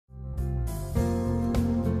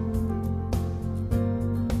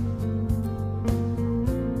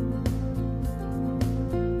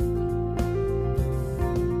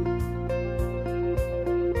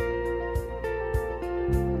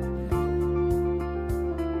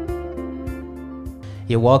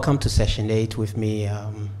You're welcome to session 8 with me,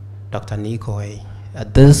 Dr. Nikoi.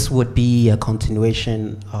 This would be a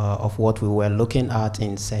continuation of what we were looking at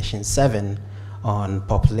in session 7 on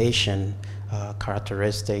population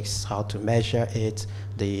characteristics, how to measure it,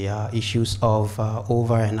 the issues of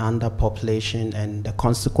over and under population and the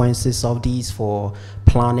consequences of these for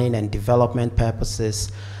planning and development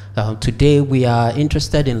purposes. Today we are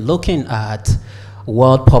interested in looking at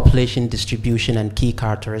world population distribution and key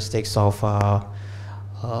characteristics of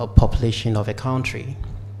population of a country.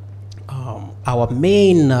 Our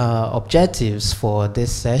main objectives for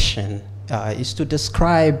this session is to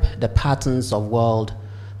describe the patterns of world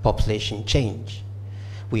population change.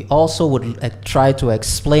 We also would try to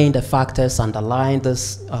explain the factors underlying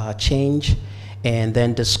this change and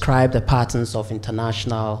then describe the patterns of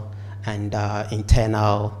international and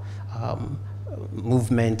internal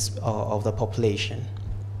movements of the population.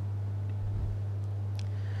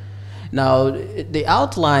 Now, the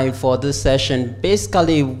outline for this session,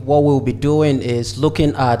 basically what we'll be doing is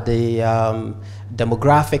looking at the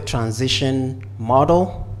demographic transition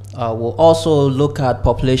model. We'll also look at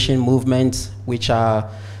population movements, which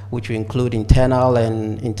include internal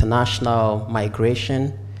and international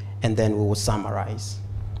migration, and then we will summarize.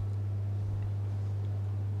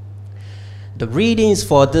 The readings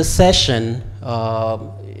for this session,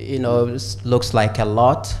 looks like a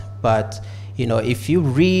lot, but if you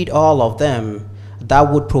read all of them, that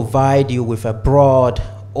would provide you with a broad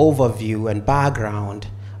overview and background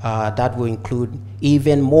that will include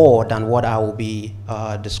even more than what I will be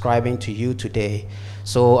describing to you today.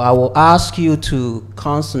 So I will ask you to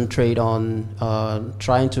concentrate on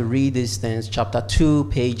trying to read these things, chapter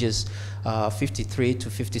 2, pages 53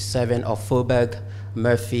 to 57 of Faubourg,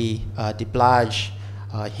 Murphy, DeBlage,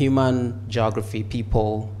 Human Geography,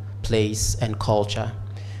 People, Place, and Culture.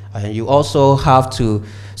 And you also have to,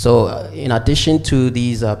 in addition to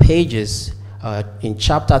these pages, in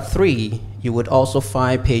chapter 3, you would also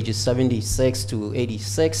find pages 76 to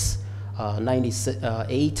 86,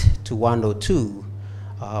 98 to 102,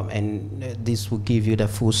 and this will give you the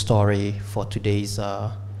full story for today's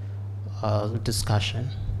discussion.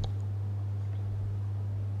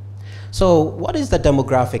 So what is the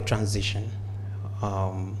demographic transition?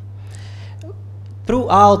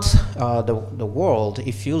 Throughout the world,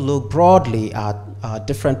 if you look broadly at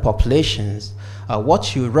different populations,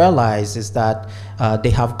 what you realize is that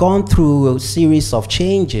they have gone through a series of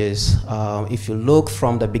changes. If you look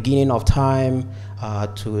from the beginning of time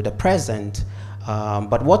to the present,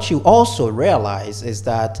 but what you also realize is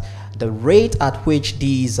that the rate at which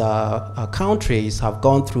these countries have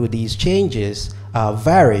gone through these changes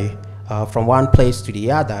vary from one place to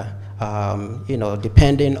the other.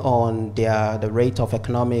 Depending on the rate of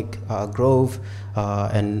economic growth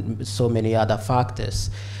and so many other factors.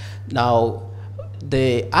 Now,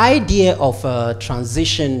 the idea of a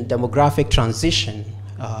transition, demographic transition,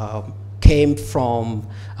 came from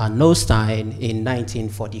Nostein in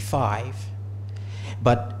 1945.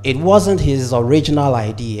 But it wasn't his original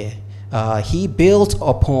idea. He built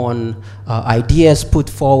upon ideas put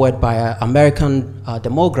forward by American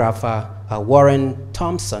demographer Warren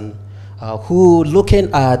Thompson, who,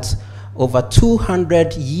 looking at over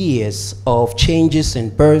 200 years of changes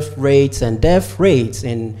in birth rates and death rates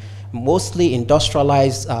in mostly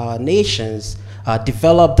industrialized nations,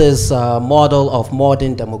 developed this model of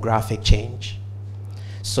modern demographic change.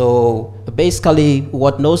 So basically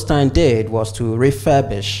what Nostein did was to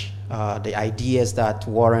refurbish the ideas that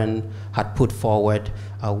Warren had put forward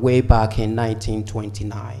way back in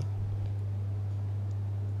 1929.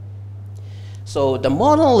 So the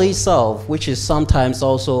model itself, which is sometimes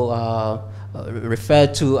also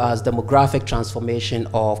referred to as demographic transformation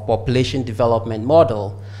of population development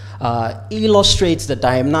model, illustrates the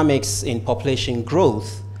dynamics in population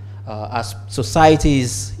growth as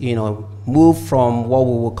societies, move from what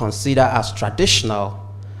we would consider as traditional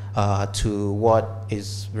to what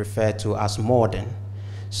is referred to as modern.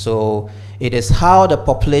 So it is how the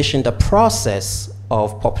process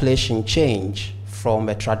of population change from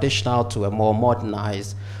a traditional to a more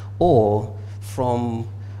modernized, or from,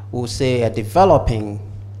 we'll say, a developing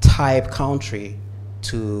type country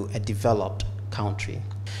to a developed country.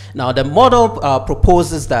 Now, the model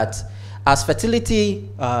proposes that as fertility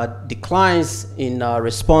declines in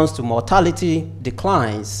response to mortality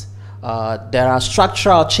declines, there are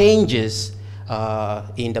structural changes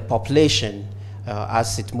in the population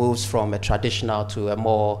as it moves from a traditional to a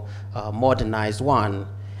more modernized one.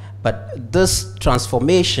 But this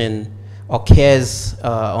transformation occurs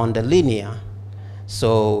on the linear.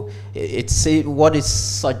 So what it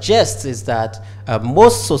suggests is that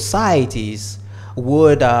most societies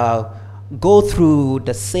would go through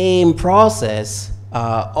the same process,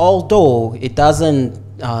 although it doesn't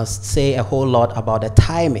say a whole lot about the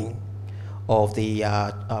timing of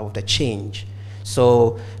the change.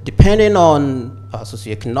 So depending on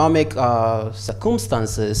socioeconomic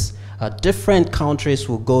circumstances, different countries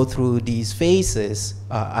will go through these phases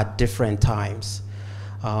at different times.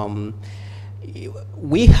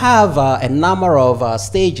 We have a number of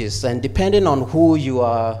stages, and depending on who you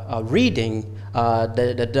are reading,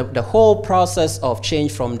 the whole process of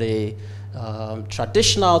change from the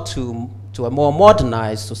traditional to a more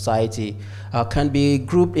modernized society can be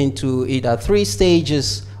grouped into either 3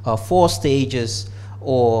 stages, 4 stages,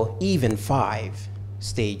 or even 5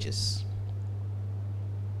 stages.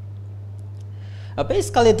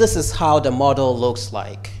 Basically, this is how the model looks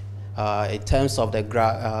like in terms of the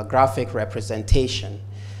graphic representation.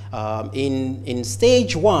 In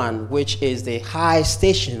stage 1, which is the high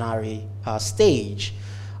stationary stage,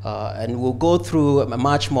 and we'll go through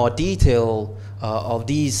much more detail of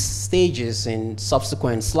these stages in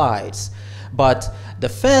subsequent slides. But the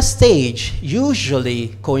first stage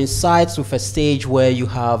usually coincides with a stage where you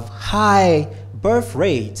have high birth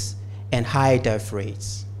rates and high death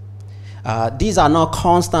rates. These are not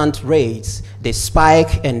constant rates. They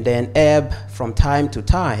spike and then ebb from time to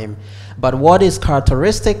time. But what is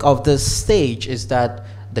characteristic of this stage is that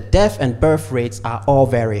the death and birth rates are all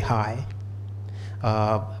very high.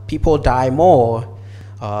 People die more,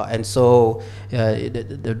 and so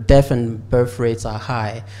the death and birth rates are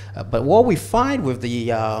high. But what we find with the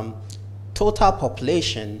total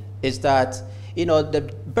population is that, you know, the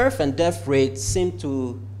birth and death rates seem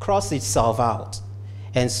to cross itself out.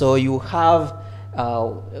 And so you have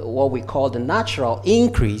what we call the natural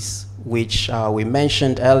increase, which we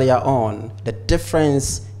mentioned earlier on. The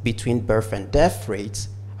difference between birth and death rates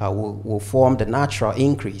will form the natural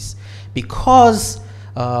increase. Because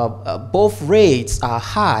both rates are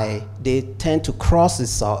high, they tend to cross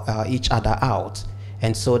each other out.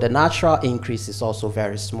 And so the natural increase is also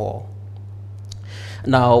very small.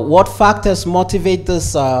 Now, what factors motivate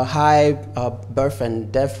this high birth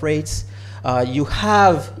and death rates? You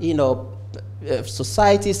have, you know,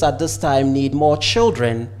 societies at this time need more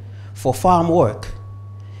children for farm work.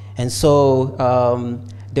 And so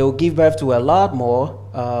they will give birth to a lot more.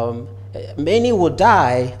 Many will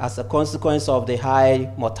die as a consequence of the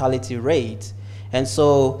high mortality rate. And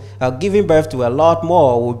so giving birth to a lot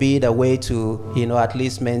more will be the way to, you know, at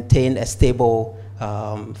least maintain a stable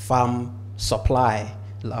farm supply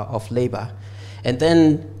of labor. And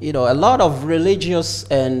then, you know, a lot of religious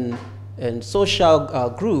and social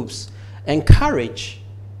groups encourage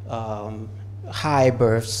high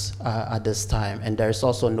births at this time, and there's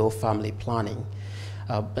also no family planning.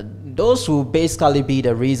 But those will basically be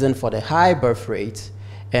the reason for the high birth rate.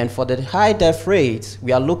 And for the high death rate,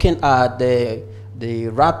 we are looking at the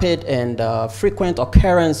rapid and frequent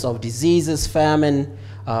occurrence of diseases, famine,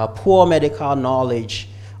 poor medical knowledge.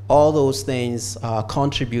 All those things are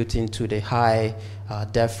contributing to the high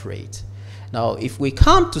death rate. Now, if we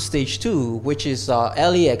come to stage 2, which is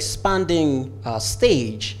early expanding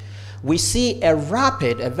stage, we see a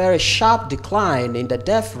very sharp decline in the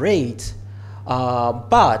death rate,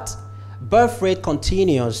 but birth rate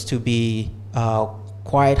continues to be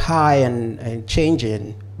quite high and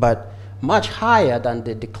changing, but much higher than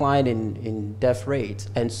the decline in death rate.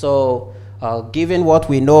 And so, given what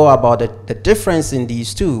we know about the difference in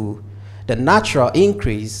these two, the natural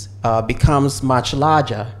increase becomes much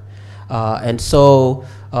larger. And so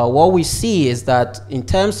what we see is that in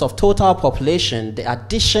terms of total population, the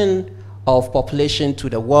addition of population to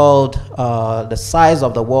the world, the size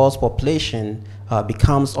of the world's population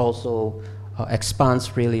becomes also,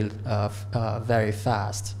 expands really very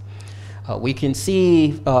fast. We can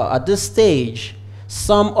see at this stage,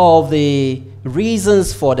 some of the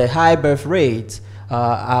reasons for the high birth rate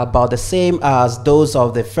are about the same as those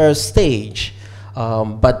of the first stage.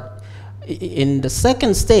 But in the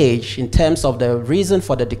second stage, in terms of the reason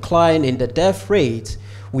for the decline in the death rate,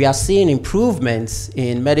 we are seeing improvements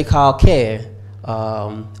in medical care,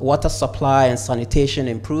 water supply and sanitation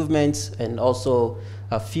improvements, and also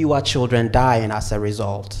fewer children dying as a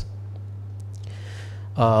result.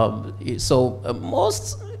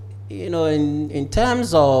 Most, you know, in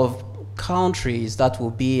terms of countries that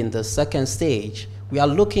will be in the second stage, we are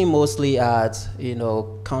looking mostly at, you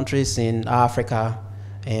know, countries in Africa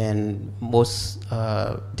and most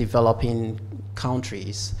developing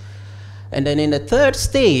countries. And then in the third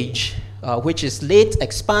stage, which is late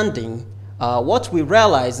expanding, what we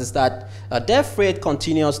realize is that death rate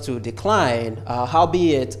continues to decline,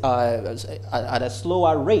 albeit at a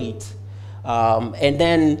slower rate, And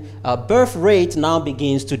then birth rate now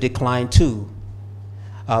begins to decline too.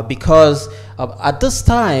 Because at this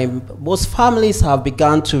time, most families have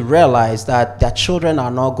begun to realize that their children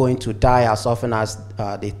are not going to die as often as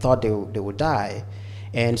they thought they would die.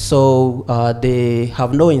 And so they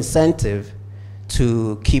have no incentive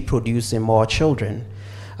to keep producing more children.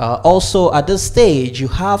 Also, at this stage, you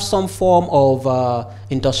have some form of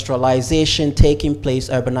industrialization taking place,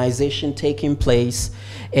 urbanization taking place.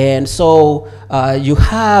 And so you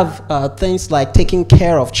have things like taking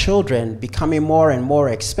care of children becoming more and more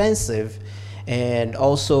expensive, and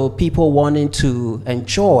also people wanting to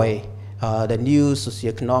enjoy the new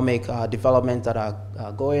socioeconomic developments that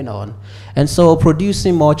are going on. And so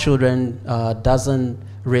producing more children doesn't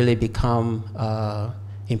really become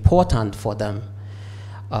important for them.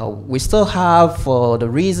 We still have, for the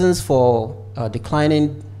reasons for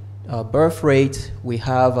declining birth rate, we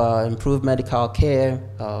have improved medical care,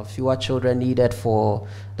 fewer children needed for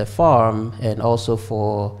the farm, and also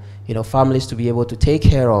for families to be able to take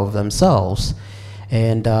care of themselves.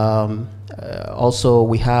 And also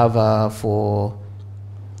we have for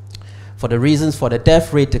the reasons for the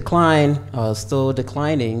death rate decline, still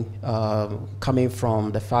declining, coming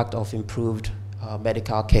from the fact of improved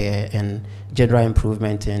medical care and general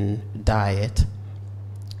improvement in diet.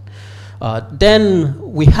 Then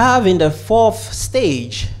we have in the fourth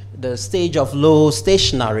stage, the stage of low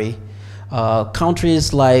stationary,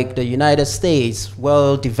 countries like the United States,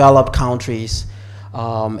 well-developed countries,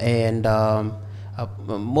 and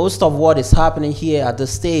most of what is happening here at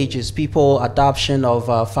this stage is people adoption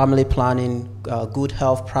of family planning, good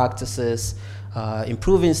health practices,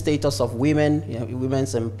 improving status of women,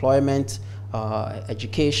 women's employment,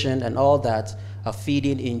 education, and all that are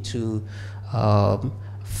feeding into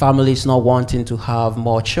families not wanting to have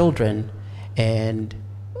more children. And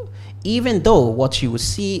even though what you will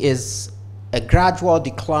see is a gradual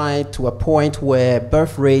decline to a point where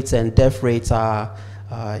birth rates and death rates are,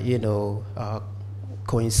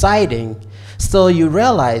 coinciding, still you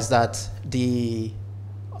realize that the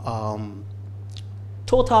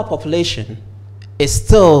total population is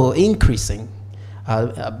still increasing.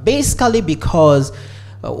 Basically because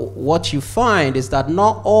what you find is that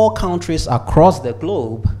not all countries across the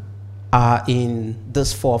globe are in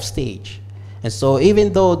this fourth stage. And so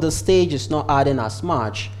even though the stage is not adding as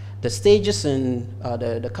much, the stages in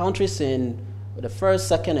the countries in the first,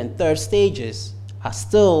 second, and third stages are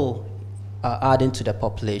still adding to the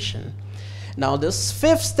population. Now this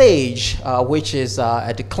fifth stage, which is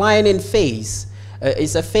a declining phase,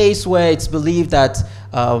 is a phase where it's believed that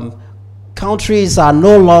countries are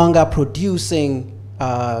no longer producing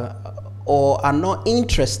or are not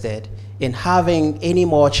interested in having any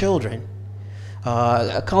more children.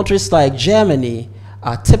 Countries like Germany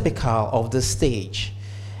are typical of this stage.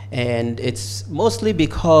 And it's mostly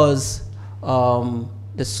because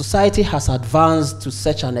the society has advanced to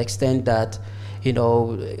such an extent that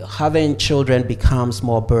having children becomes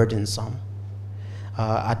more burdensome.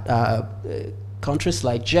 Countries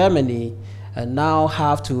like Germany now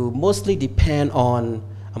have to mostly depend on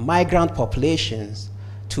migrant populations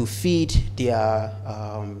to feed their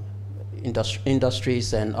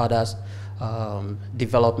industries and other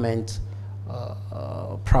development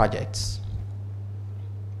projects.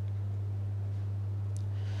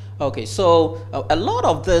 Okay, so a lot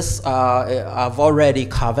of this I've already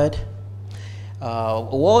covered.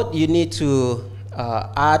 What you need to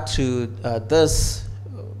add to this,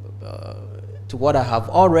 to what I have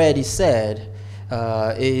already said,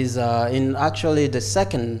 is in actually the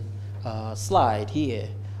second slide here,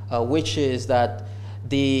 which is that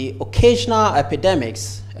the occasional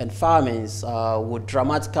epidemics and famines would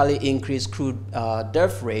dramatically increase crude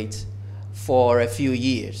death rate for a few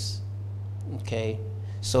years. Okay,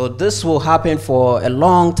 so this will happen for a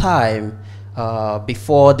long time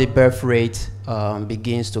before the birth rate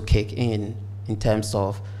begins to kick in terms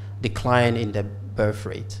of decline in the birth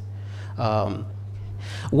rate.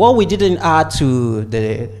 What we didn't add to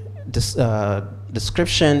the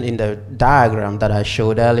description in the diagram that I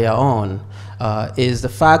showed earlier on is the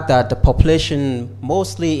fact that the population,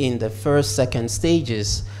 mostly in the first, second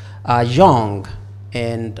stages, are young,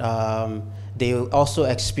 and they also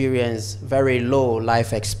experience very low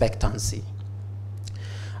life expectancy.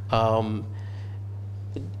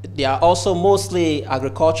 They are also mostly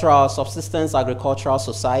agricultural, subsistence agricultural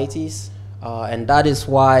societies, and that is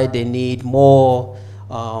why they need more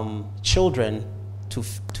children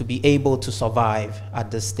to be able to survive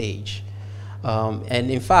at this stage.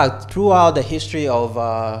 And in fact, throughout the history of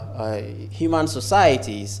human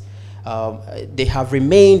societies, they have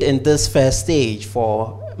remained in this first stage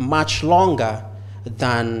for much longer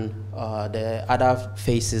than the other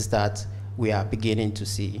phases that we are beginning to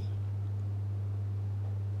see.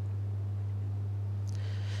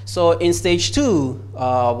 So in stage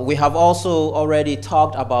 2, we have also already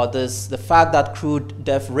talked about this, the fact that crude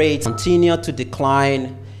death rates continue to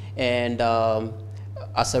decline, and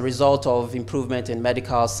as a result of improvement in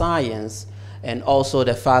medical science, and also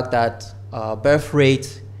the fact that birth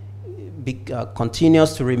rate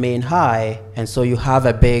continues to remain high, and so you have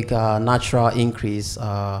a big natural increase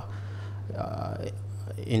in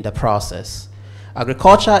the process.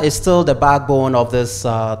 Agriculture is still the backbone of this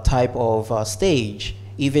type of stage,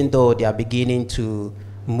 even though they are beginning to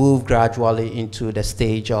move gradually into the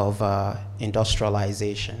stage of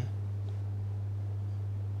industrialization.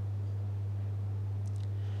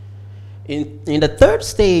 In the third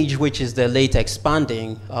stage, which is the late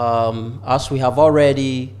expanding, as we have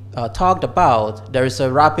already talked about, there is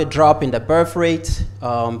a rapid drop in the birth rate.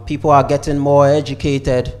 People are getting more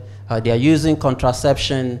educated. They are using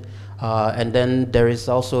contraception, and then there is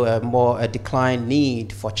also a declined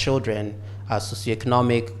need for children as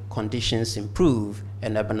socioeconomic conditions improve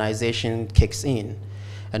and urbanization kicks in.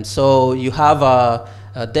 And so you have a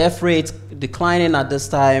death rate declining at this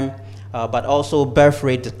time, but also birth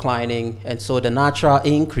rate declining, and so the natural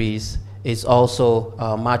increase is also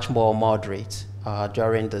much more moderate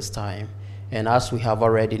during this time. And as we have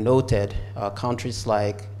already noted, countries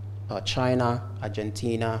like China,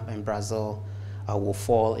 Argentina, and Brazil will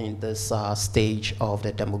fall in this stage of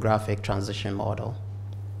the demographic transition model.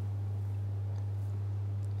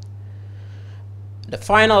 The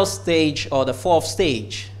final stage, or the fourth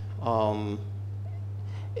stage,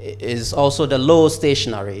 is also the low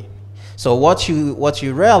stationary. So what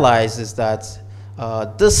you realize is that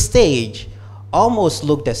this stage almost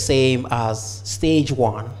look the same as stage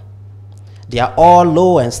 1. They are all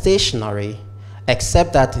low and stationary,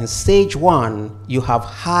 except that in stage 1 you have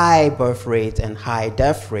high birth rate and high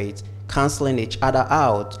death rate canceling each other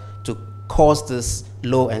out to cause this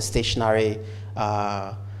low and stationary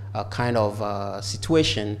kind of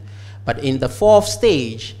situation. But in the fourth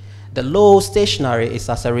stage, the low stationary is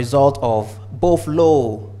as a result of both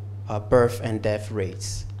low birth and death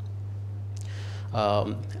rates.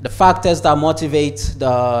 The factors that motivate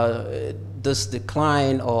this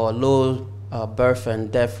decline or low birth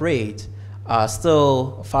and death rate are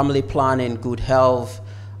still family planning, good health,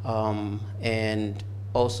 and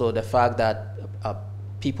also the fact that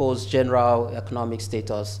people's general economic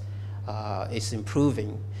status is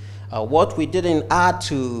improving. What we didn't add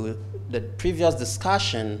to the previous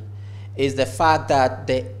discussion is the fact that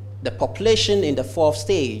the population in the fourth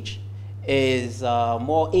stage is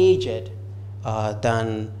more aged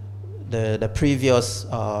than the previous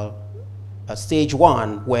stage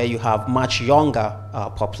 1, where you have much younger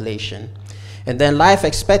population. And then life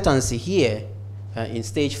expectancy here in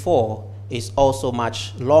stage 4 is also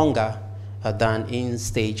much longer than in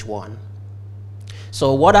stage 1.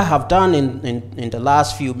 So what I have done in the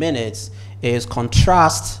last few minutes is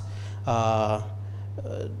contrast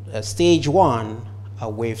stage 1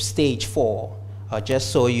 with stage 4,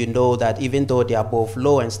 just so you know that even though they are both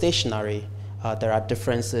low and stationary, there are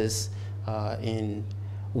differences in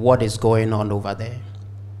what is going on over there.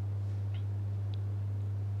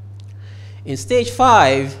 In stage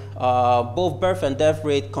 5, both birth and death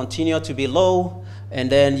rate continue to be low, and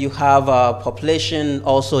then you have population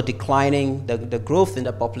also declining. The growth in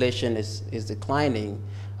the population is declining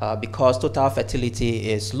because total fertility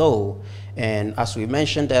is low. And as we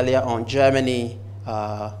mentioned earlier on, Germany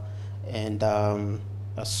and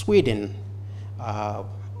Sweden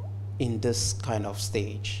in this kind of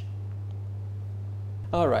stage.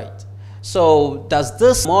 All right, so does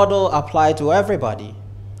this model apply to everybody?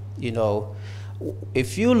 You know,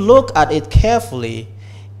 if you look at it carefully,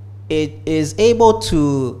 it is able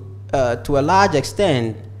to a large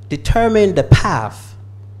extent, determine the path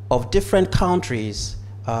of different countries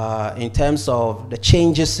in terms of the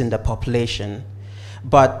changes in the population,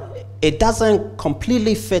 but it doesn't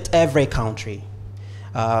completely fit every country.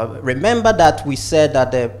 Remember that we said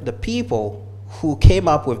that the people who came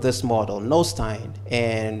up with this model, Nostein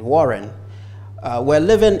and Warren, were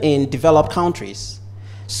living in developed countries.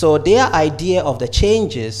 So their idea of the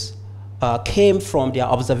changes came from their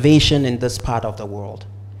observation in this part of the world.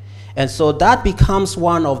 And so that becomes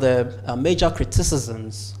one of the major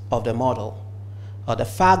criticisms of the model, the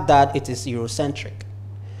fact that it is Eurocentric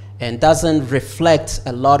and doesn't reflect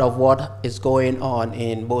a lot of what is going on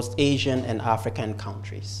in most Asian and African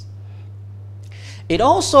countries. It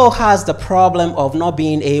also has the problem of not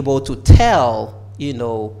being able to tell, you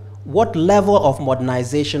know, what level of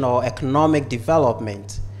modernization or economic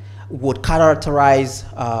development would characterize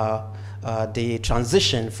the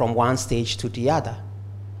transition from one stage to the other.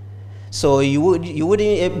 So you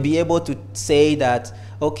wouldn't be able to say that,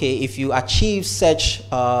 okay, if you achieve such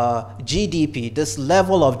GDP, this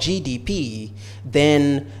level of GDP,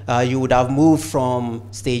 then you would have moved from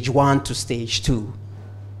stage 1 to stage 2.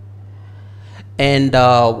 And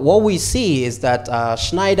what we see is that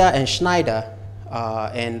Schneider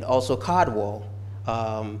and also Cardwell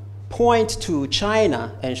point to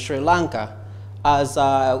China and Sri Lanka as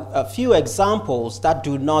a few examples that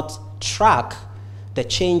do not track the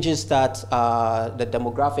changes that the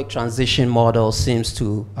demographic transition model seems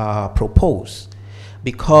to propose.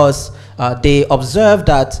 Because they observe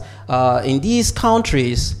that in these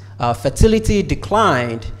countries, fertility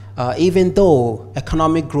declined even though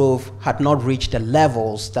economic growth had not reached the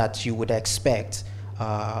levels that you would expect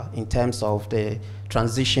in terms of the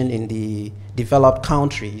transition in the developed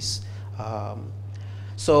countries.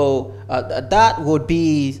 So that would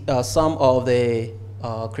be some of the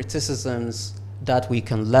criticisms that we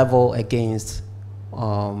can level against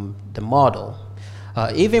the model.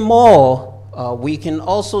 Even more, we can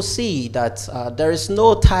also see that there is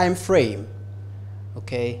no time frame,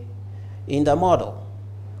 okay, in the model.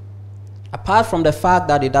 Apart from the fact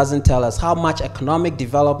that it doesn't tell us how much economic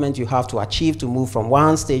development you have to achieve to move from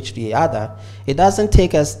one stage to the other, it doesn't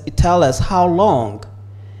tell us how long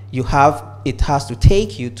it has to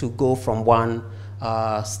take you to go from one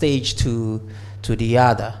stage to the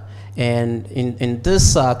other. And in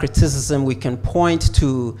this criticism, we can point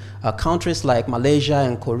to countries like Malaysia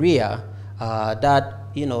and Korea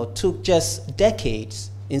that took just decades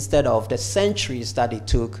instead of the centuries that it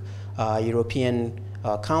took European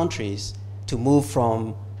countries to move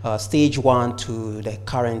from stage 1 to the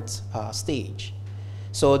current stage.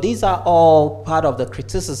 So these are all part of the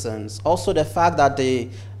criticisms. Also the fact that the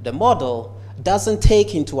model doesn't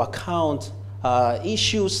take into account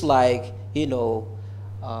issues like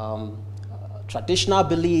traditional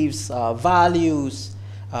beliefs, values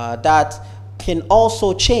that can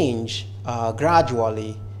also change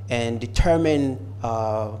gradually and determine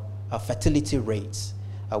fertility rates.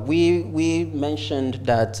 We mentioned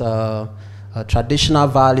that traditional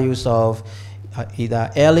values of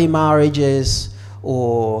either early marriages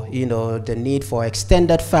or the need for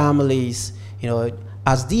extended families,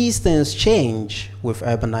 as these things change with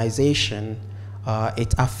urbanization,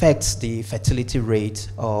 it affects the fertility rate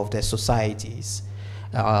of the societies.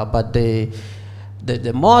 But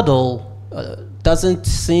the model doesn't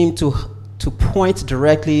seem to point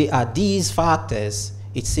directly at these factors.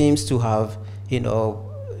 It seems to have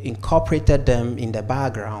incorporated them in the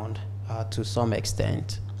background to some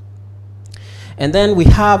extent. And then we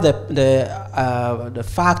have the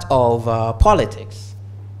fact of politics.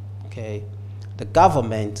 Okay, the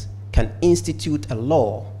government can institute a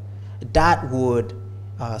law that would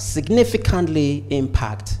significantly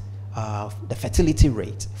impact the fertility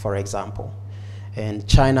rate, for example. And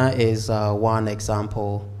China is one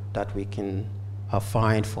example that we can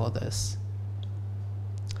find for this.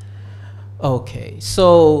 Okay,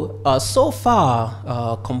 so so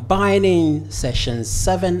far, combining session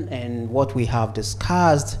 7 and what we have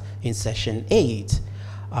discussed in session 8,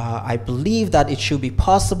 I believe that it should be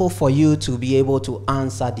possible for you to be able to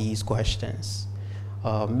answer these questions.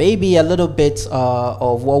 Maybe a little bit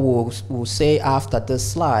of what we'll say after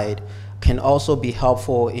this slide can also be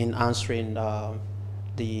helpful in answering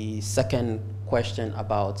the second question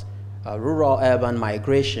about rural-urban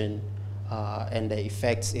migration and the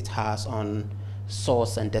effects it has on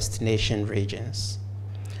source and destination regions.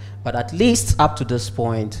 But at least up to this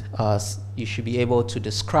point, you should be able to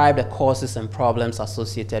describe the causes and problems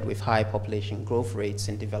associated with high population growth rates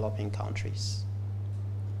in developing countries.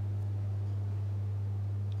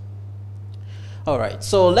 All right,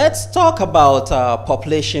 so let's talk about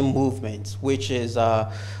population movement, which is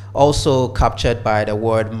also captured by the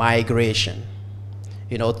word migration.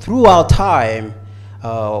 Throughout time,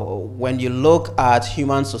 when you look at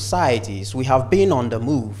human societies, we have been on the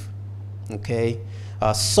move, okay?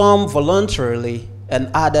 Some voluntarily and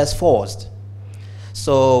others forced.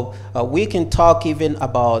 So we can talk even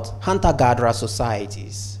about hunter-gatherer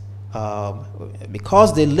societies.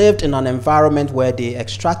 Because they lived in an environment where they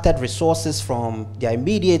extracted resources from their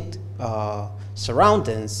immediate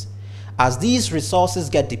surroundings, as these resources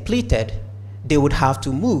get depleted, they would have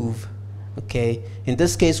to move. Okay, in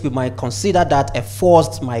this case, we might consider that a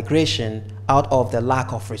forced migration out of the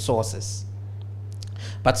lack of resources.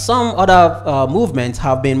 But some other movements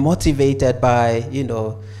have been motivated by,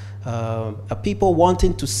 people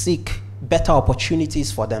wanting to seek better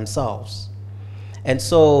opportunities for themselves. And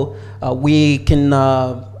so we can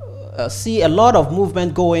see a lot of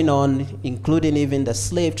movement going on, including even the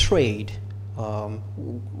slave trade.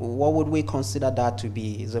 What would we consider that to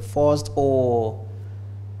be? Is it forced or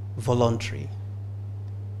voluntary?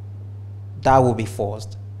 That will be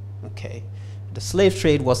forced. Okay. The slave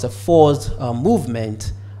trade was a forced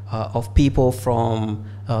movement of people from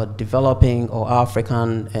developing or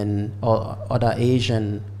African and other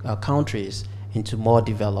Asian countries into more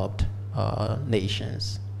developed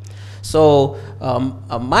nations. So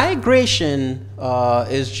a migration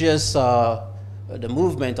is just the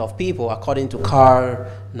movement of people, according to Carr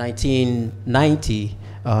 1990,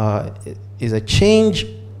 is a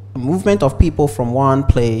movement of people from one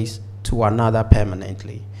place to another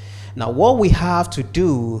permanently. Now, what we have to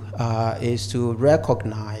do is to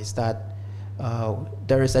recognize that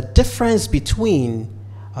there is a difference between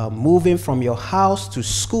moving from your house to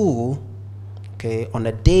school, okay, on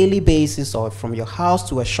a daily basis, or from your house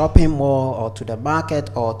to a shopping mall or to the market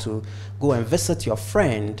or to go and visit your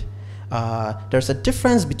friend. There's a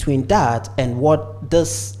difference between that and what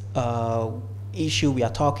this issue we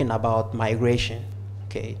are talking about, migration.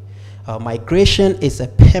 Okay, migration is a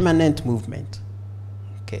permanent movement,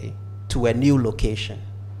 okay, to a new location.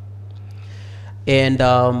 And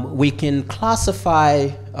we can classify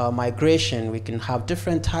migration. We can have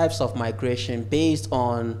different types of migration based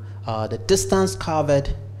on the distance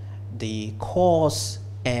covered, the cost,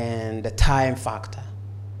 and the time factor.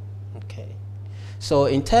 Okay. So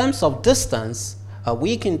in terms of distance,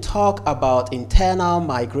 we can talk about internal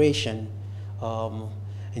migration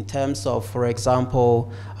in terms of, for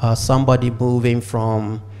example, somebody moving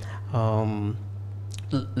from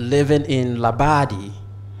living in Labadi,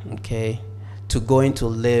 okay, to going to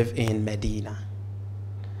live in Medina.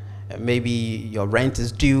 Maybe your rent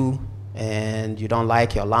is due and you don't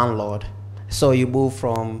like your landlord, so you move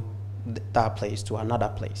from that place to another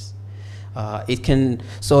place. It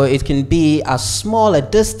can be as small a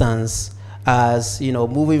distance as, you know,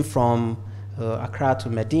 moving from Accra to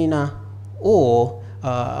Medina, or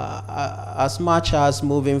as much as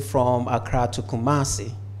moving from Accra to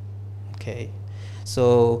Kumasi. Okay,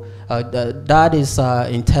 so that is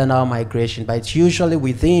internal migration, but it's usually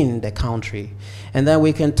within the country. And then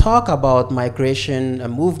we can talk about migration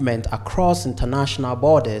movement across international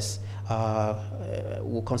borders.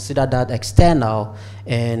 We'll consider that external,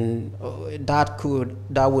 and that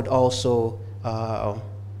would also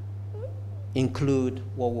include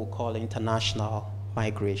what we'll call international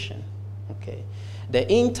migration. Okay, the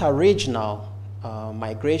interregional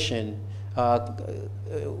migration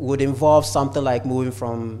would involve something like moving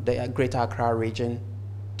from the Greater Accra region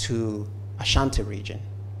to Ashanti region.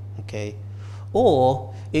 Okay,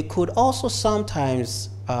 or it could also sometimes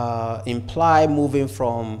imply moving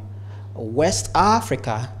from West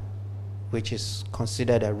Africa, which is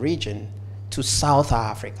considered a region, to South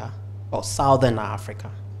Africa or Southern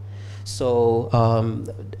Africa. So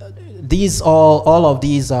all of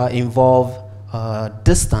these involve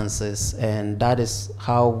distances, and that is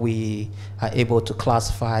how we are able to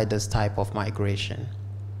classify this type of migration.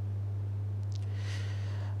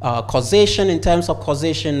 Causation, in terms of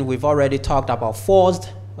causation, we've already talked about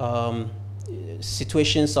forced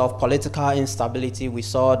situations of political instability. We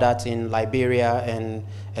saw that in Liberia and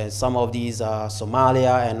some of these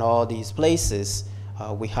Somalia and all these places.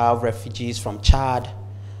 We have refugees from Chad.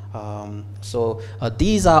 So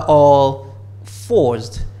these are all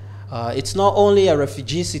forced. It's not only a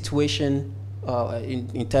refugee situation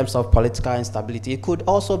in terms of political instability. It could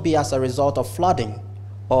also be as a result of flooding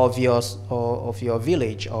of your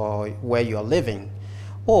village or where you're living,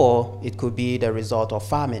 or it could be the result of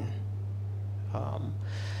famine.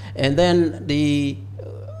 And then the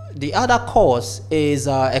other cause is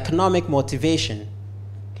economic motivation.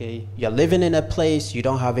 Okay, you're living in a place, you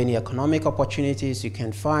don't have any economic opportunities, you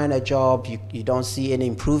can find a job, you don't see any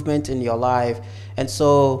improvement in your life, and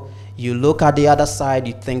so you look at the other side,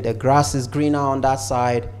 you think the grass is greener on that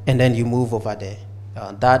side, and then you move over there.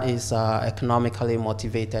 That is economically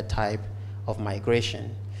motivated type of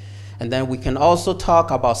migration. And then we can also talk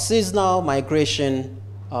about seasonal migration,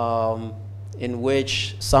 in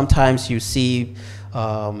which sometimes you see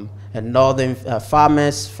northern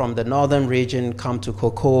farmers from the northern region come to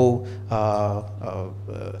cocoa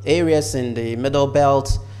areas in the middle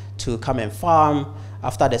belt to come and farm.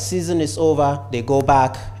 After the season is over, they go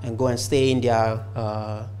back and go and stay in their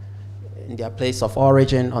place of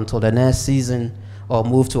origin until the next season, or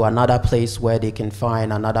move to another place where they can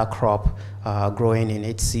find another crop growing in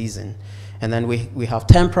its season. And then we have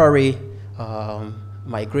temporary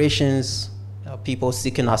migrations, people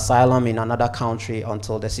seeking asylum in another country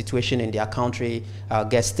until the situation in their country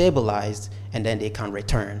gets stabilized, and then they can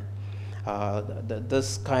return.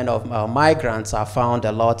 This kind of migrants are found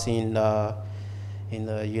a lot in the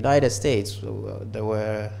United States. There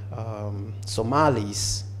were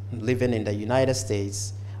Somalis living in the United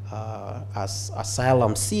States as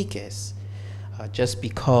asylum seekers just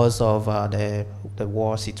because of the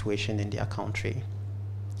war situation in their country.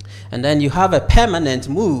 And then you have a permanent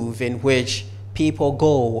move in which people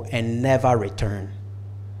go and never return.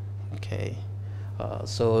 Okay.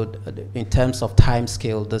 So in terms of time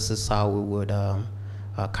scale, this is how we would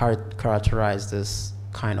characterize this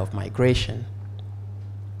kind of migration.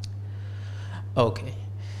 Okay.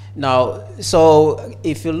 Now, so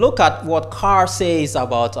if you look at what Carr says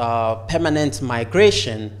about permanent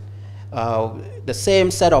migration, the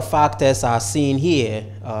same set of factors are seen here.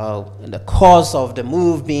 The cause of the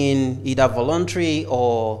move being either voluntary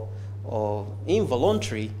or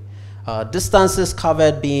involuntary. Distances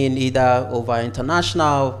covered being either over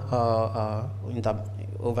international,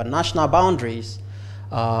 over national boundaries,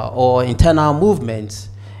 or internal movements,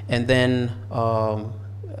 and then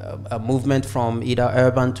a movement from either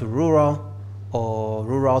urban to rural or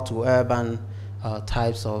rural to urban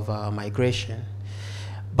types of migration.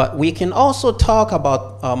 But we can also talk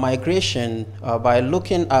about migration by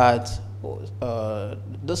looking at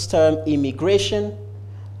this term immigration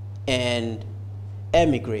and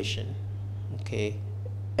emigration. Okay,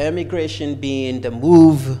 emigration being the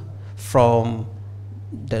move from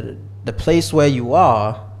the place where you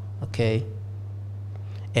are, okay,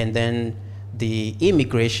 and then the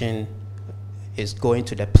immigration is going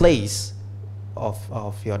to the place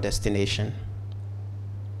of your destination.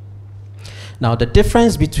 Now, the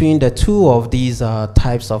difference between the two of these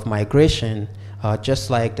types of migration, just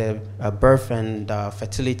like the birth and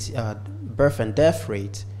death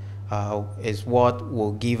rate, is what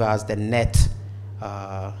will give us the net.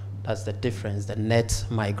 That's the difference, the net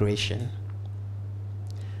migration.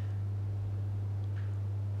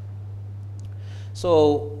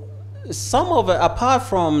 So some of it, apart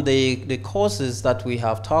from the causes that we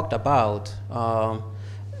have talked about,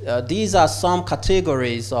 these are some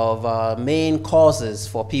categories of main causes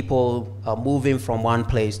for people moving from one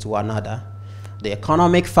place to another. The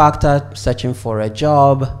economic factor, searching for a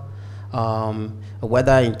job,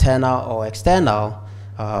 whether internal or external,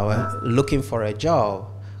 looking for a job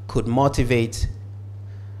could motivate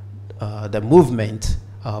the movement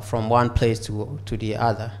from one place to the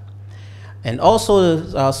other. And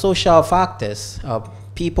also social factors.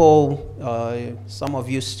 People, some of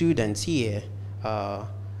you students here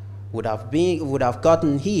would have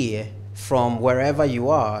gotten here from wherever you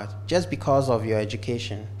are just because of your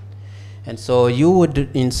education. And so you would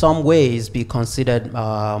in some ways be considered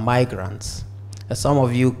migrants. Some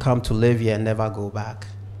of you come to live here and never go back.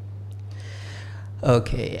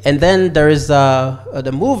 Okay, and then there is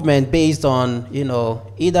the movement based on, you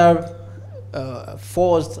know, either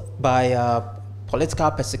forced by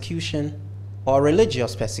political persecution or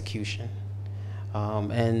religious persecution.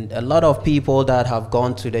 And a lot of people that have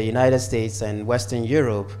gone to the United States and Western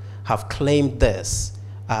Europe have claimed this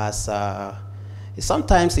as,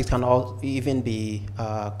 sometimes it can even be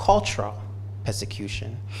cultural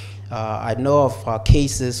persecution. I know of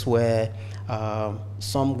cases where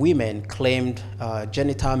some women claimed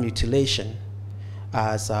genital mutilation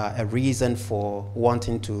as a reason for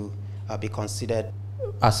wanting to be considered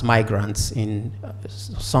as migrants in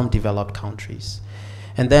some developed countries.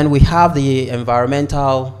 And then we have the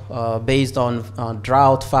environmental based on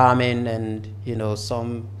drought, famine, and, you know,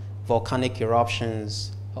 some volcanic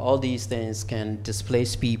eruptions. All these things can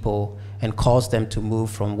displace people and cause them to move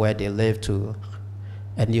from where they live to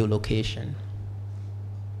a new location.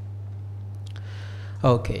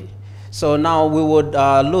 Okay, so now we would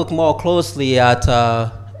look more closely at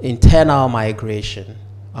internal migration.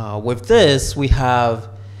 With this, we have,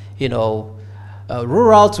 you know,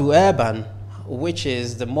 rural to urban, which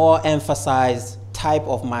is the more emphasized type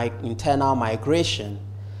of internal migration.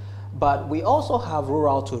 But we also have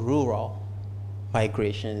rural to rural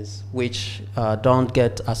migrations, which don't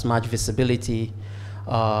get as much visibility,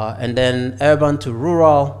 and then urban to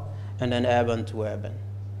rural, and then urban to urban.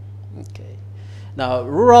 Okay. Now,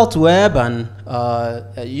 rural to urban,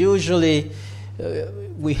 usually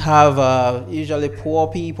we have usually poor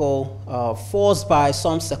people forced by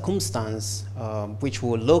some circumstance, which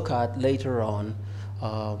we'll look at later on,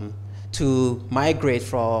 to migrate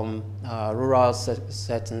from rural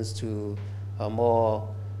settings to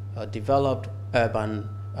more developed urban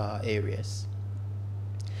areas.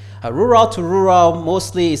 Rural to rural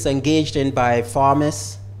mostly is engaged in by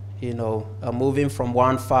farmers, you know, moving from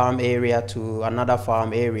one farm area to another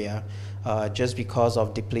farm area just because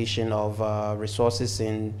of depletion of resources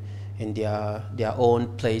in in their own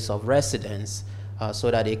place of residence,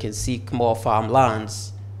 so that they can seek more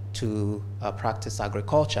farmlands to practice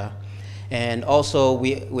agriculture. And also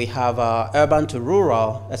we have urban to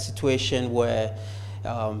rural, a situation where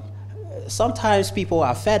sometimes people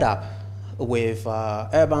are fed up with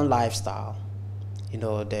urban lifestyle. You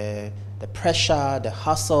know, the pressure, the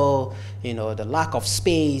hustle, you know, the lack of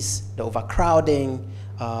space, the overcrowding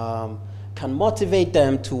can motivate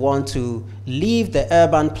them to want to leave the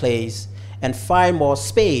urban place and find more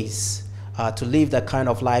space to live the kind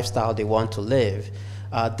of lifestyle they want to live.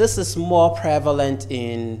 This is more prevalent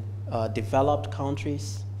in developed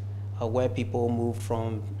countries, where people move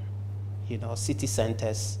from, you know, city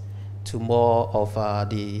centers to more of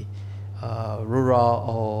the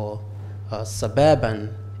rural or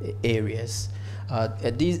suburban areas.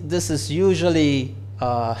 This is usually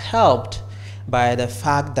helped by the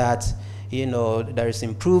fact that, you know, there is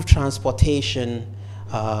improved transportation,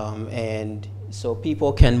 and so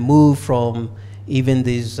people can move from even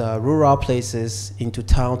these rural places into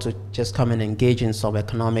town to just come and engage in some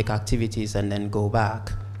economic activities and then go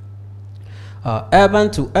back. Urban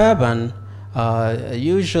to urban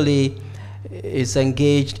usually is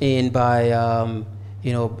engaged in by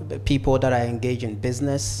you know, people that are engaged in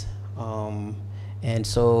business, and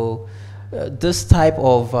so this type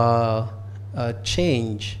of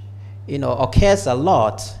change, you know, occurs a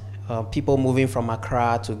lot. People moving from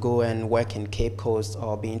Accra to go and work in Cape Coast,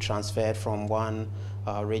 or being transferred from one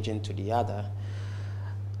region to the other.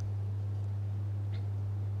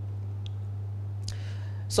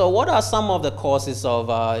 So what are some of the causes of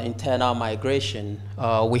internal migration?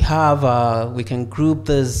 We can group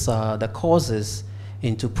this, the causes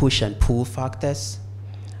into push and pull factors.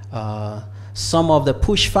 Some of the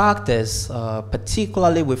push factors,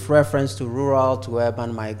 particularly with reference to rural to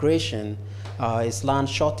urban migration, is land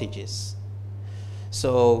shortages.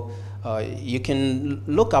 So you can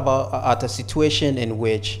look at a situation in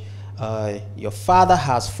which your father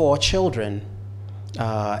has 4 children,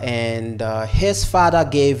 and his father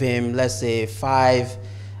gave him, let's say, 4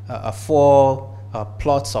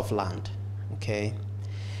 plots of land. Okay.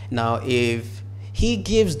 Now, if he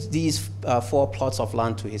gives these 4 plots of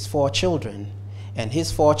land to his 4 children, and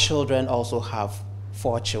his 4 children also have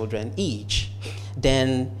 4 children each,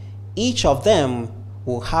 then each of them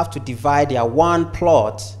will have to divide their 1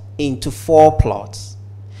 plot into 4 plots.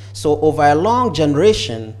 So over a long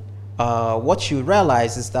generation, what you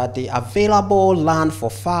realize is that the available land for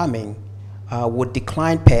farming would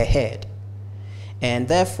decline per head. And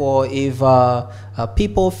therefore, if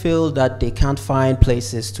people feel that they can't find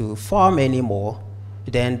places to farm anymore,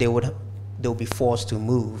 then they'll be forced to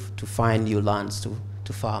move to find new lands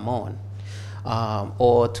to farm on,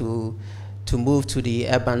 or to move to the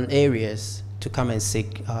urban areas to come and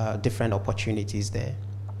seek different opportunities there.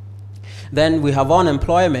 Then we have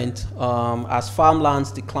unemployment, as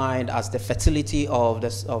farmlands declined, as the fertility of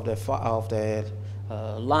the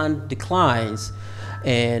land declines,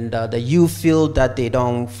 and the youth feel that they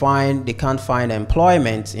can't find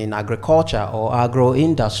employment in agriculture or agro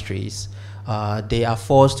industries. They are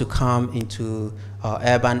forced to come into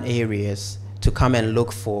urban areas to come and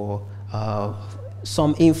look for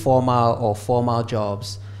some informal or formal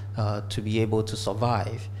jobs to be able to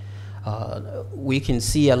survive. We can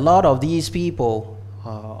see a lot of these people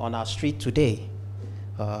on our street today.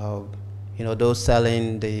 You know, those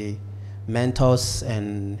selling the Mentos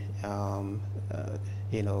and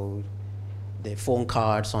you know, the phone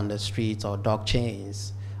cards on the streets or dog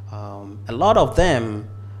chains. A lot of them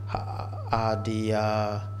are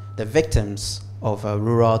the victims of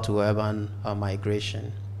rural to urban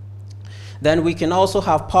migration. Then we can also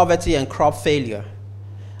have poverty and crop failure.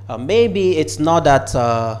 Maybe it's not that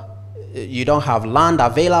you don't have land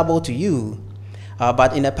available to you,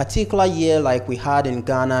 but in a particular year like we had in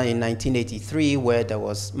Ghana in 1983, where there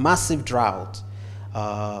was massive drought,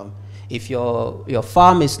 if your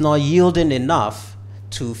farm is not yielding enough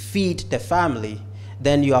to feed the family,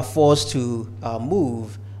 then you are forced to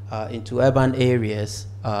move into urban areas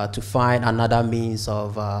to find another means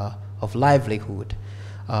of livelihood.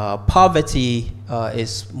 Poverty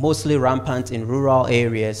is mostly rampant in rural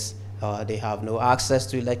areas. They have no access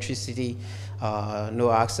to electricity,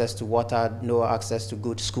 no access to water, no access to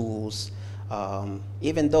good schools.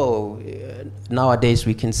 Even though nowadays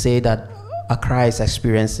we can say that Accra is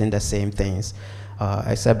experiencing the same things,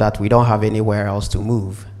 except that we don't have anywhere else to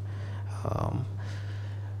move.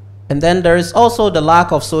 And then there is also the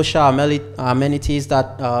lack of social amenities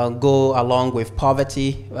that go along with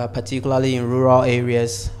poverty, particularly in rural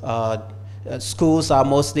areas. Schools are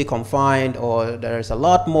mostly confined, or there's a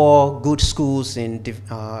lot more good schools in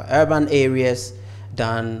urban areas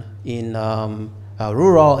than in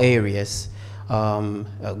rural areas. All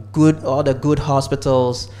the good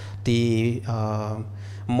hospitals, the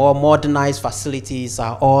more modernized facilities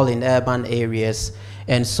are all in urban areas.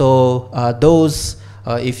 And so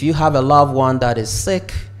if you have a loved one that is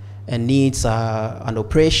sick and needs an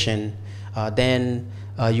operation, then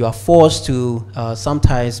you are forced to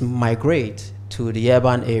sometimes migrate to the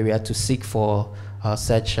urban area to seek for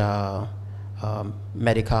such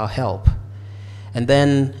medical help. And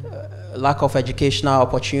then lack of educational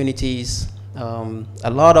opportunities.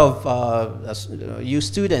 A lot of you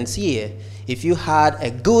students here, if you had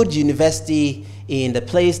a good university in the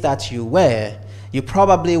place that you were, you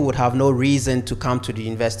probably would have no reason to come to the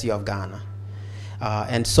University of Ghana.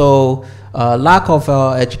 And so lack of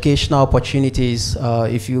educational opportunities,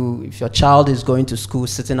 if your child is going to school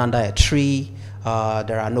sitting under a tree,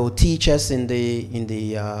 there are no teachers in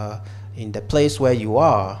the place where you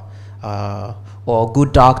are, or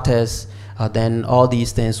good doctors, then all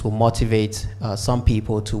these things will motivate some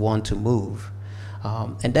people to want to move.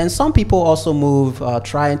 And then some people also move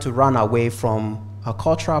trying to run away from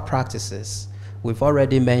cultural practices. We've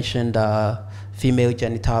already mentioned female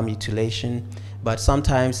genital mutilation, but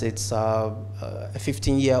sometimes it's a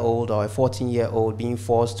 15-year-old or a 14-year-old being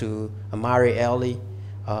forced to marry early.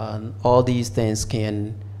 All these things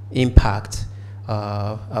can impact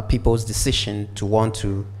people's decision to want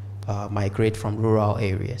to migrate from rural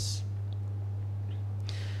areas.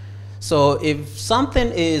 So if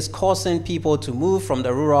something is causing people to move from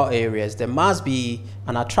the rural areas, there must be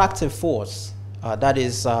an attractive force that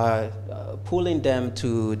is pulling them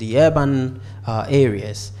to the urban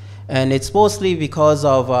areas. And it's mostly because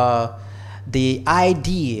of the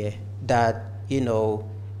idea that,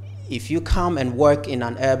 if you come and work in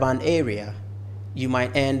an urban area, you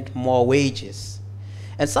might earn more wages.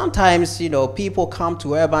 And sometimes, people come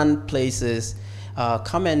to urban places,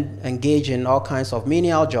 come and engage in all kinds of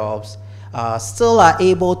menial jobs, still are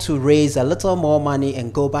able to raise a little more money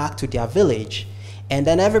and go back to their village. And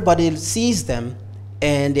then everybody sees them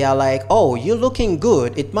and they are like, oh, you're looking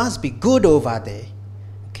good. It must be good over there.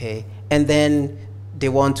 Okay. And then they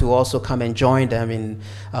want to also come and join them.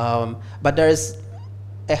 But there's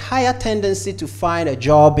a higher tendency to find a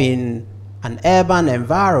job in an urban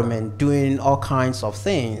environment doing all kinds of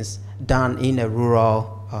things than in a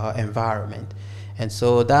rural environment. And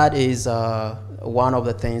so that is one of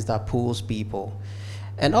the things that pulls people.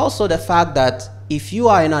 And also the fact that if you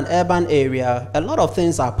are in an urban area, a lot of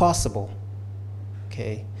things are possible.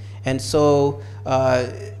 Okay. And so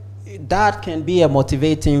that can be a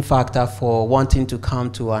motivating factor for wanting to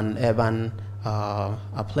come to an urban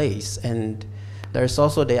place. And there's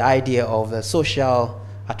also the idea of a social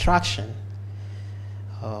attraction.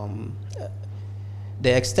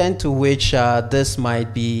 The extent to which this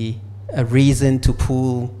might be a reason to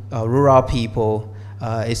pull rural people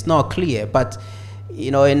is not clear. But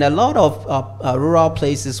in a lot of rural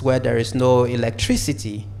places where there is no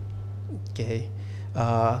electricity, okay,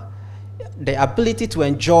 the ability to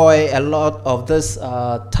enjoy a lot of this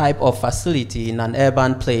type of facility in an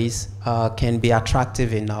urban place can be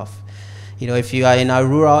attractive enough. If you are in a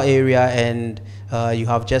rural area and you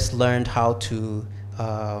have just learned how to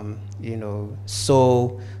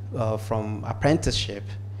sew from apprenticeship,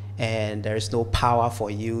 and there is no power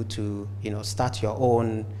for you to start your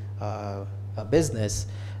own business,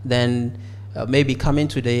 then maybe coming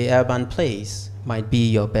to the urban place might be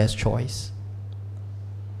your best choice.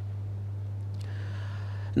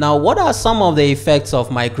 Now, what are some of the effects of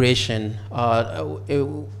migration?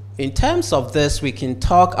 In terms of this, we can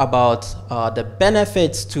talk about the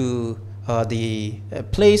benefits to the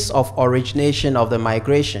place of origination of the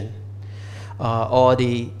migration or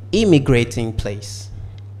the immigrating place.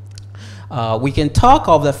 We can talk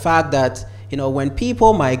of the fact that when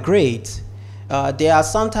people migrate, they are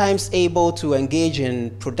sometimes able to engage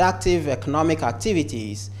in productive economic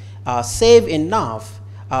activities, save enough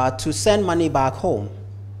to send money back home.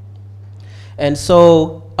 And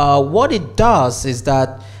so what it does is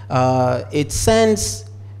that it sends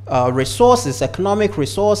resources, economic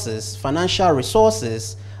resources, financial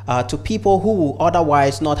resources to people who will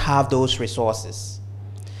otherwise not have those resources.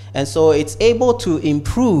 And so it's able to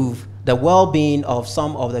improve the well-being of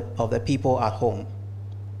some of the people at home.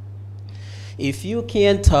 If you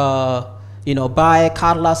can't buy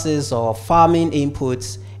cutlasses or farming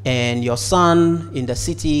inputs, and your son in the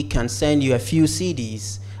city can send you a few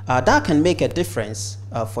CDs, that can make a difference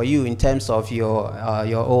for you in terms of your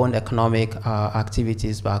own economic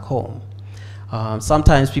activities back home.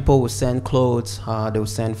 Sometimes people will send clothes, they will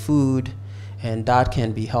send food, and that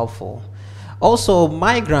can be helpful. Also,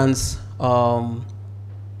 migrants,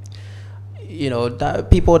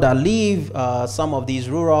 people that leave some of these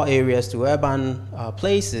rural areas to urban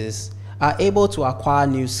places are able to acquire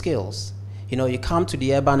new skills. You come to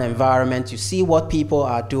the urban environment, you see what people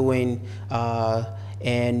are doing,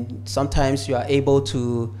 and sometimes you are able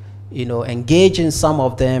to, engage in some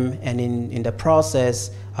of them, and in the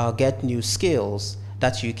process, get new skills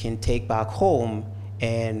that you can take back home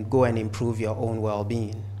and go and improve your own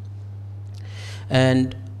well-being.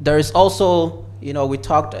 And there is also, we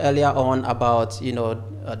talked earlier on about,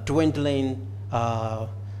 dwindling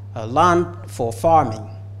land for farming.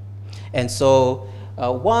 And so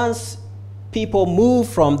once people move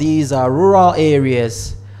from these rural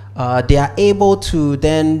areas, they are able to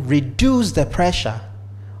then reduce the pressure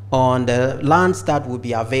on the lands that would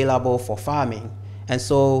be available for farming. And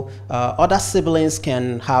so other siblings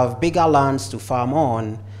can have bigger lands to farm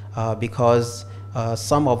on because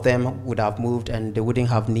some of them would have moved and they wouldn't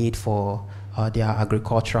have need for their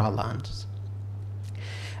agricultural lands.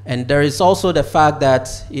 And there is also the fact that,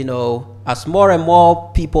 as more and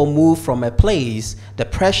more people move from a place, the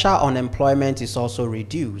pressure on employment is also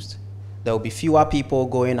reduced. There will be fewer people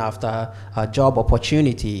going after job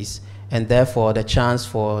opportunities, and therefore the chance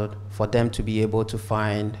for them to be able to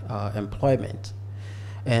find employment.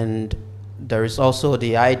 And there is also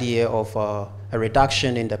the idea of a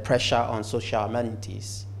reduction in the pressure on social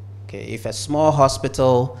amenities. Okay, if a small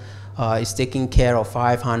hospital is taking care of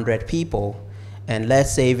 500 people, and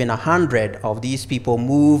let's say even 100 of these people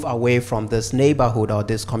move away from this neighborhood or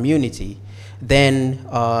this community, then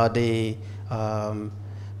the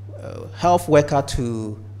health worker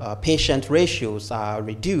to patient ratios are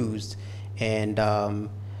reduced, and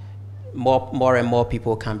more and more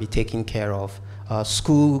people can be taken care of.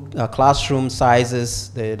 School classroom sizes,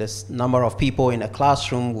 the number of people in a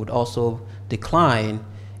classroom would also decline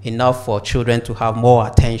enough for children to have more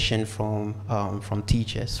attention from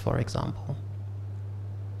teachers, for example.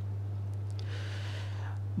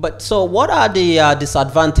 But so what are the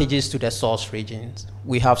disadvantages to the source regions?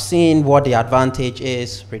 We have seen what the advantage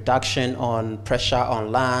is: reduction on pressure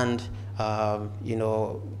on land,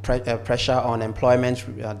 pressure on employment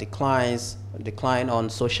decline on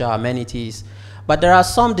social amenities. But there are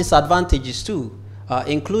some disadvantages too,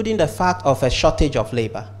 including the fact of a shortage of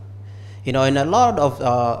labor. In a lot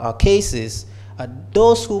of cases,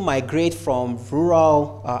 those who migrate from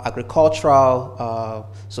rural agricultural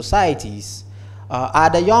societies are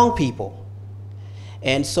the young people.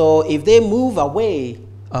 And so if they move away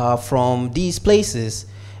from these places,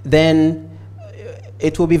 then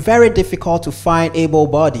it will be very difficult to find able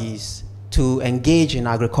bodies to engage in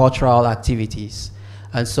agricultural activities.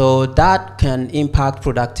 And so that can impact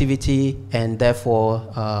productivity and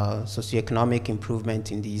therefore socioeconomic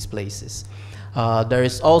improvement in these places. There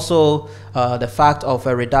is also the fact of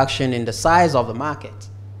a reduction in the size of the market.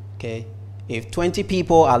 Okay, if 20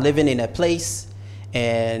 people are living in a place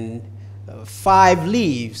and 5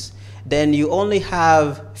 leaves, then you only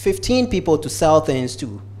have 15 people to sell things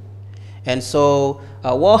to. And so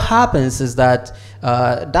what happens is that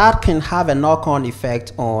that can have a knock-on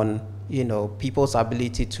effect on people's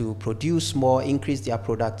ability to produce more, increase their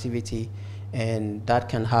productivity, and that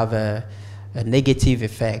can have a negative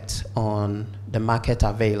effect on the market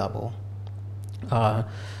available.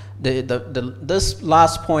 This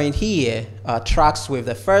last point here tracks with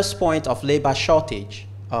the first point of labor shortage.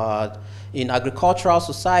 In agricultural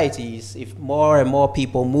societies, if more and more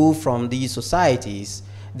people move from these societies,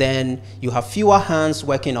 then you have fewer hands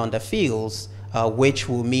working on the fields, which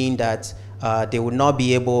will mean that they will not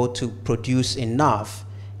be able to produce enough,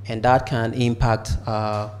 and that can impact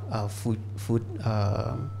food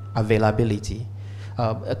availability.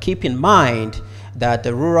 Keep in mind that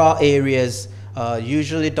the rural areas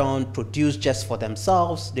usually don't produce just for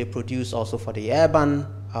themselves, they produce also for the urban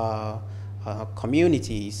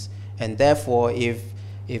communities, and therefore if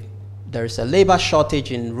there is a labor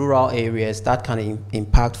shortage in rural areas, that can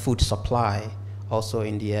impact food supply also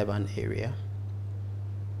in the urban area.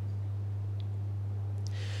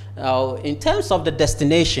 Now, in terms of the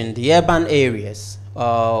destination, the urban areas,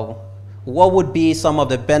 what would be some of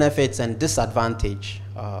the benefits and disadvantage?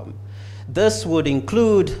 This would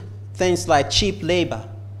include things like cheap labor.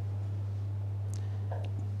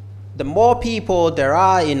 The more people there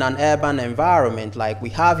are in an urban environment like we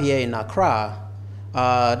have here in Accra,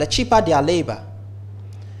 the cheaper their labor.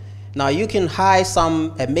 Now, you can hire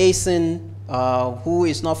a mason who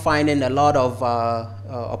is not finding a lot of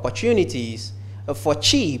opportunities for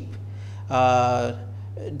cheap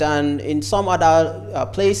than in some other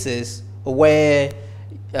places where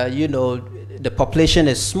the population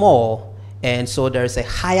is small, and so there's a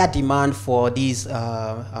higher demand for these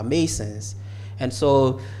masons. And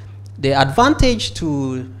so The advantage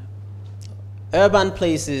to urban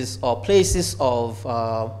places or places of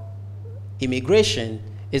immigration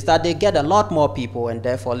is that they get a lot more people and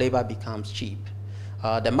therefore labor becomes cheap.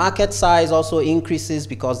 The market size also increases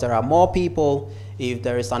because there are more people. If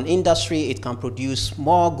there is an industry, it can produce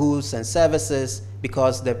more goods and services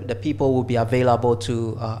because the people will be available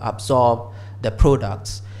to absorb the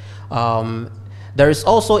products. There is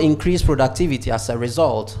also increased productivity as a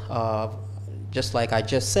result. Just like I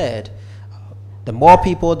just said, the more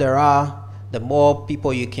people there are, the more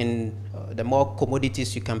people you can, the more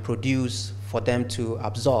commodities you can produce for them to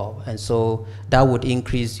absorb, and so that would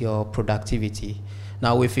increase your productivity.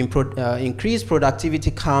 Now, with increased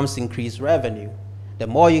productivity comes increased revenue. The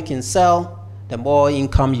more you can sell, the more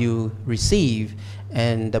income you receive,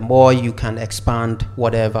 and the more you can expand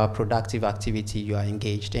whatever productive activity you are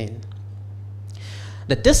engaged in.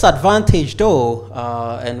 The disadvantage, though,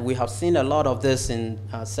 and we have seen a lot of this in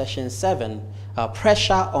session 7,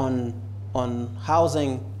 pressure on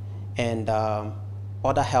housing and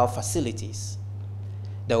other health facilities.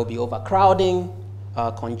 There will be overcrowding,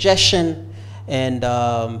 congestion, and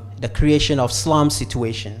the creation of slum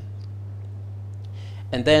situation.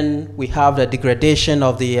 And then we have the degradation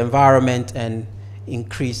of the environment and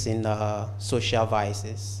increase in social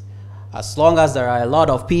vices. As long as there are a lot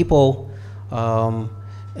of people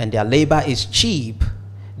and their labor is cheap,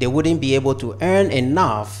 they wouldn't be able to earn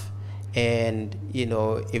enough. And you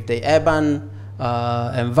know, if the urban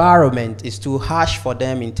environment is too harsh for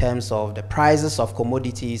them in terms of the prices of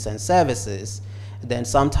commodities and services, then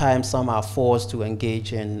sometimes some are forced to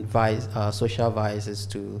engage in social vices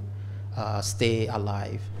to stay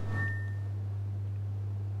alive.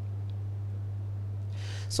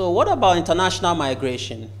 So what about international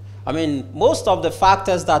migration? I mean, most of the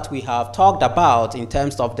factors that we have talked about in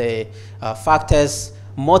terms of the factors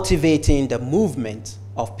motivating the movement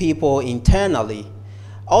of people internally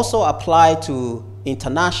also apply to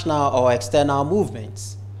international or external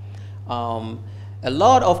movements. A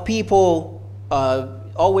lot of people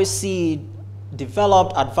always see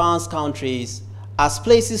developed, advanced countries as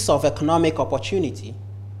places of economic opportunity,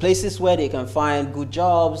 places where they can find good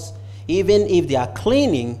jobs. Even if they are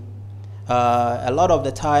cleaning, a lot of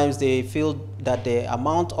the times they feel that the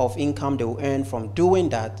amount of income they will earn from doing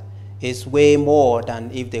that is way more than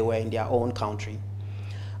if they were in their own country.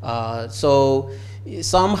 So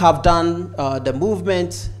some have done the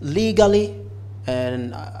movement legally,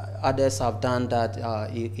 and others have done that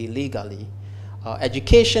illegally.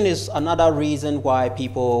 Education is another reason why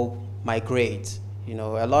people migrate. You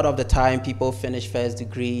know, a lot of the time people finish first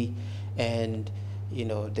degree, and you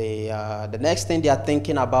know, the next thing they are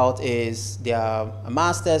thinking about is their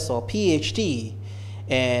master's or PhD.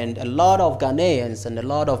 And a lot of Ghanaians and a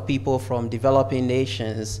lot of people from developing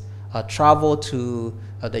nations travel to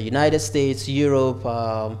the United States, Europe,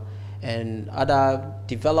 and other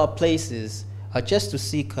developed places just to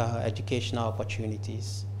seek educational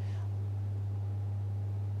opportunities.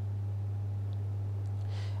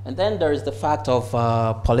 And then there is the fact of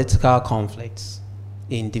political conflicts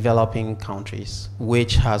in developing countries,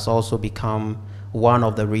 which has also become one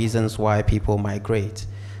of the reasons why people migrate.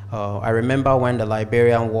 I remember when the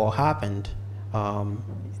Liberian War happened,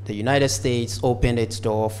 the United States opened its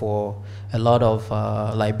door for a lot of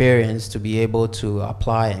Liberians to be able to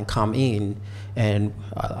apply and come in. And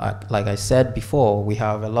like I said before, we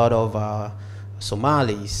have a lot of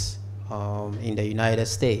Somalis in the United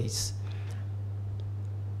States.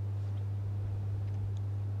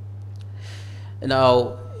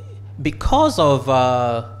 Now, because of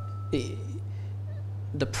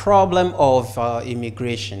the problem of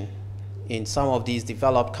immigration in some of these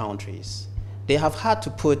developed countries, they have had to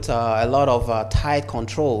put a lot of tight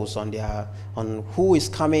controls on who is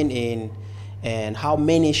coming in and how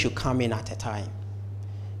many should come in at a time.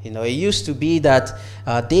 You know, it used to be that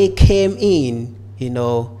they came in, you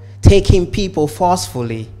know, taking people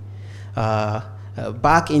forcefully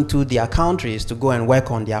back into their countries to go and work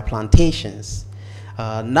on their plantations.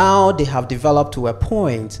 Now they have developed to a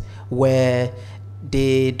point where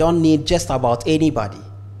they don't need just about anybody.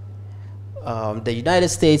 The United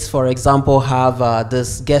States, for example, have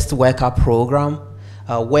this guest worker program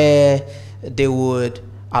where they would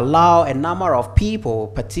allow a number of people,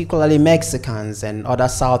 particularly Mexicans and other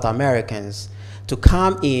South Americans, to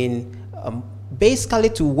come in basically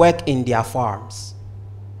to work in their farms.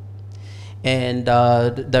 And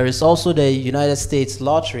there is also the United States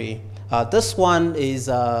lottery. This one is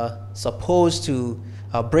supposed to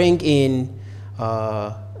bring in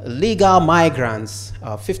legal migrants,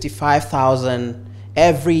 55,000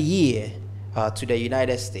 every year to the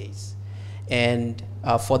United States. And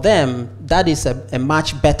for them, that is a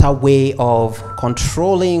much better way of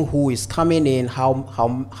controlling who is coming in,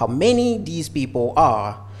 how many these people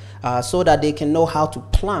are, so that they can know how to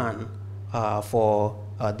plan for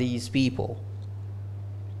these people.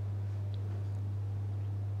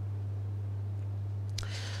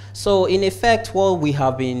 So in effect, what we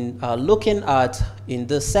have been looking at in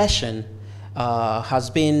this session has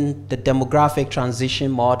been the demographic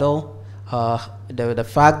transition model, the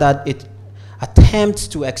fact that it attempts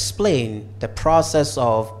to explain the process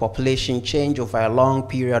of population change over a long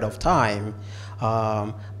period of time.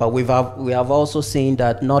 But we have also seen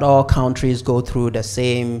that not all countries go through the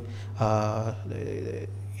same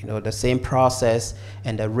the same process,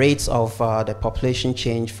 and the rates of the population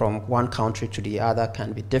change from one country to the other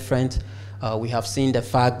can be different. We have seen the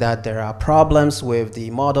fact that there are problems with the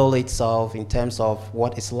model itself in terms of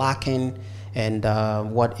what is lacking and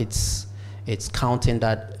what it's counting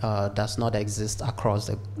that does not exist across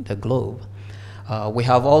the globe. We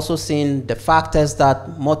have also seen the factors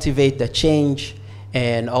that motivate the change,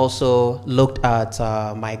 and also looked at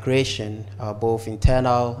migration, both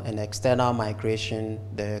internal and external migration,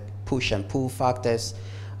 the push and pull factors,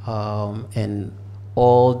 and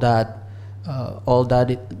all the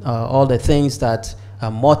things that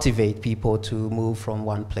motivate people to move from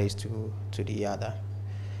one place to the other.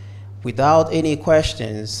 Without any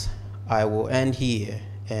questions, I will end here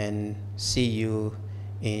and see you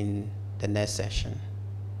in the next session.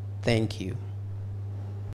 Thank you.